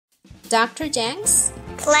Dr. Jang's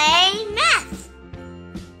Play Math.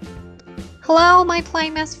 Hello, my Play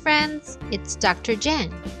Math friends. It's Dr.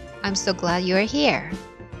 Jang. I'm so glad you're here.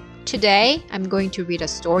 Today, I'm going to read a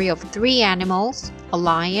story of 3 animals, a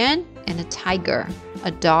lion and a tiger,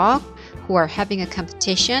 a dog, who are having a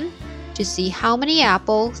competition to see how many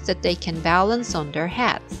apples that they can balance on their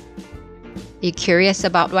heads. Are you curious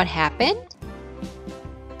about what happened?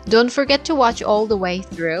 Don't forget to watch all the way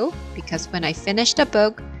through, because when I finish the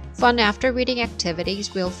book, fun after reading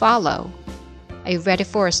activities will follow. Are you ready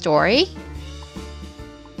for a story?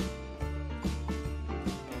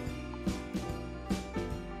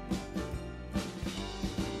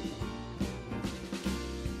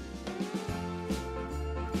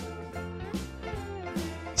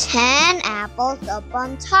 Ten Apples Up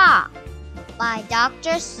on Top by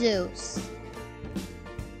Dr. Seuss.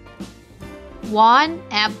 1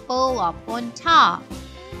 apple up on top.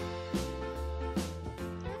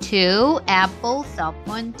 2 apples up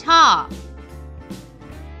on top.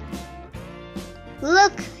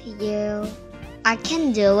 Look, you. I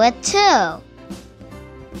can do it too.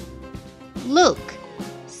 Look,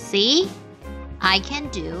 see? I can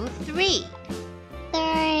do 3.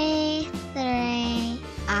 3.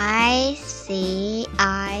 I see.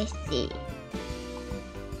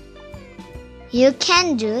 You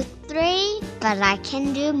can do 3, but I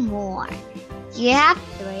can do more. You have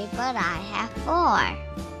 3, but I have 4.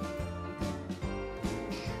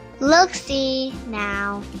 Look, see,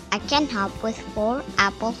 now I can hop with 4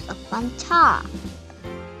 apples up on top.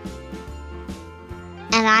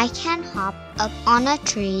 And I can hop up on a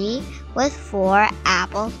tree with 4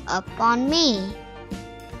 apples up on me.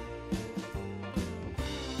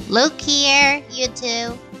 Look here, you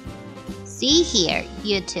two. See here,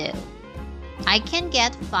 you two. I can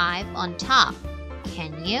get 5 on top.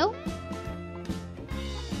 Can you?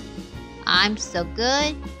 I'm so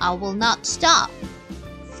good, I will not stop.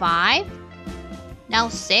 5. Now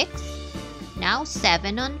 6. Now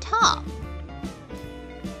 7 on top.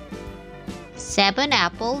 7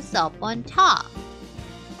 apples up on top.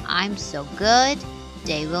 I'm so good,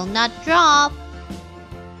 they will not drop.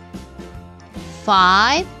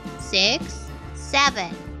 5, 6,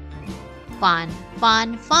 7. Fun,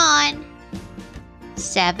 fun, fun.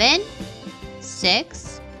 7,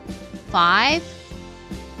 6, 5,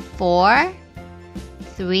 4,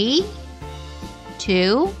 3,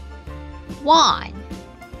 2, 1.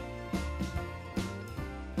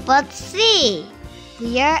 But see,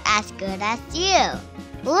 we are as good as you.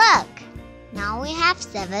 Look, now we have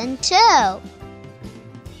 7 too.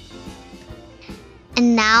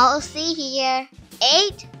 And now see here,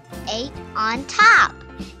 8 on top.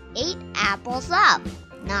 8 apples up,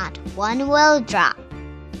 not 1 will drop.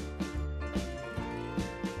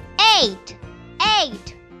 8.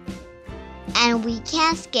 And we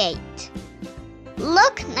can skate.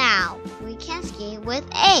 Look now, we can skate with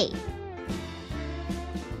 8.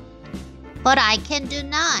 But I can do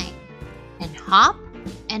 9, and hop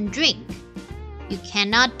and drink. You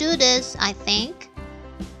cannot do this, I think.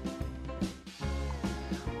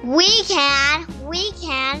 We can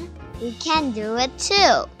do it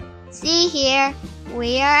too. See here,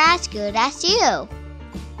 we are as good as you.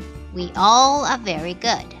 We all are very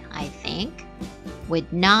good, I think.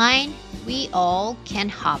 With 9, we all can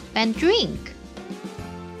hop and drink.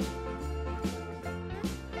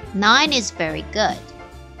 9 is very good.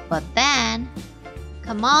 But then,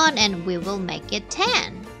 come on and we will make it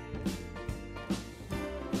 10.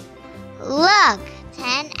 Look,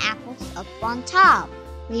 10 apples up on top.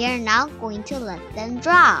 We are now going to let them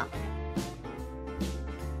drop.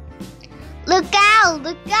 Look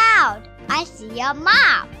out! I see a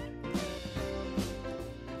mop.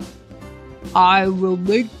 I will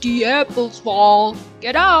make the apples fall.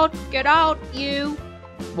 Get out, you.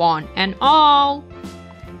 1 and all.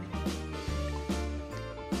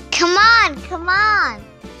 Come on.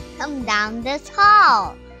 Come down this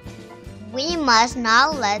hall. We must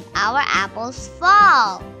not let our apples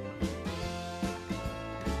fall.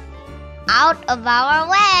 Out of our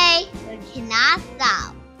way. We cannot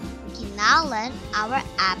stop. We cannot let our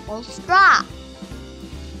apples drop.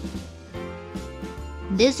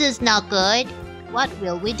 This is not good. What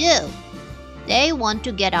will we do? They want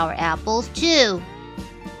to get our apples too.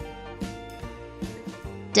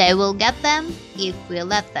 They will get them if we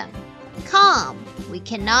let them. Come, we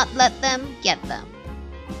cannot let them get them.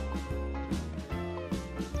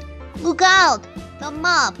 Look out! The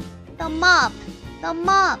mop!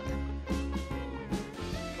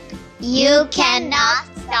 You cannot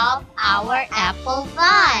stop our apple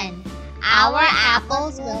fun. Our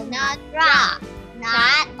apples will not drop.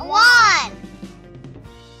 Not 1.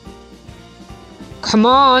 Come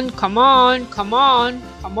on, come on, come on,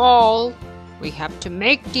 come all. We have to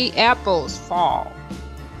make the apples fall.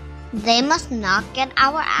 They must not get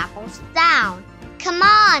our apples down. Come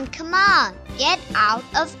on, get out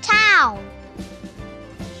of town.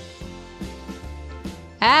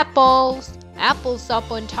 Apples, apples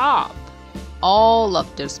up on top. All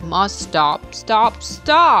of this must stop, stop,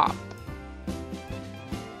 stop.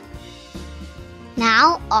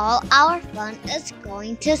 Now all our fun is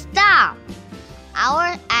going to stop.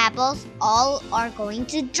 Our apples all are going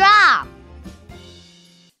to drop.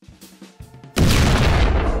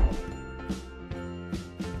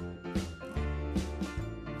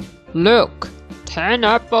 Look, 10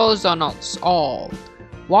 apples on us all.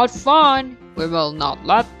 What fun! We will not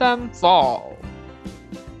let them fall.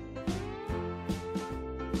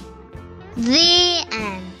 The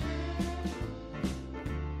end.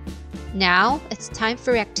 Now it's time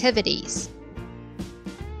for activities.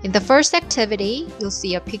 In the first activity, you'll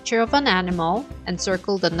see a picture of an animal and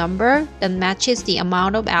circle the number that matches the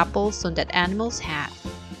amount of apples on that animal's head.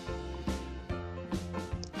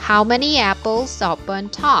 How many apples up on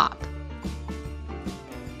top?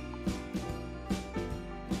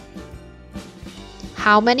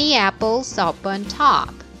 How many apples up on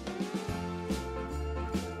top?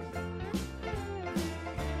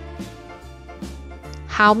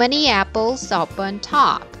 How many apples up on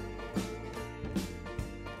top?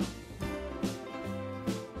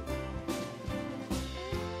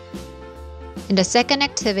 In the second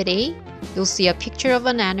activity, you'll see a picture of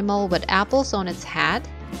an animal with apples on its head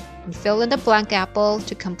and fill in the blank apple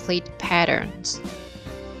to complete patterns.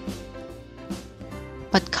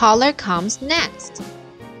 What color comes next?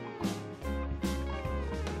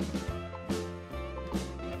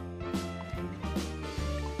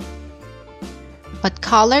 What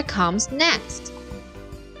color comes next?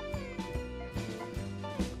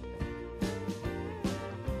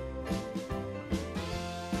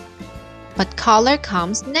 What color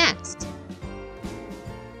comes next?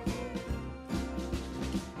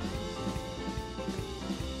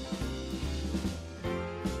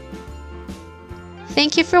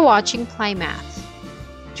 Thank you for watching Play Math.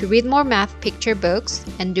 To read more math picture books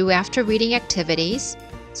and do after reading activities,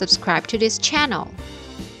 subscribe to this channel.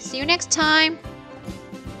 See you next time!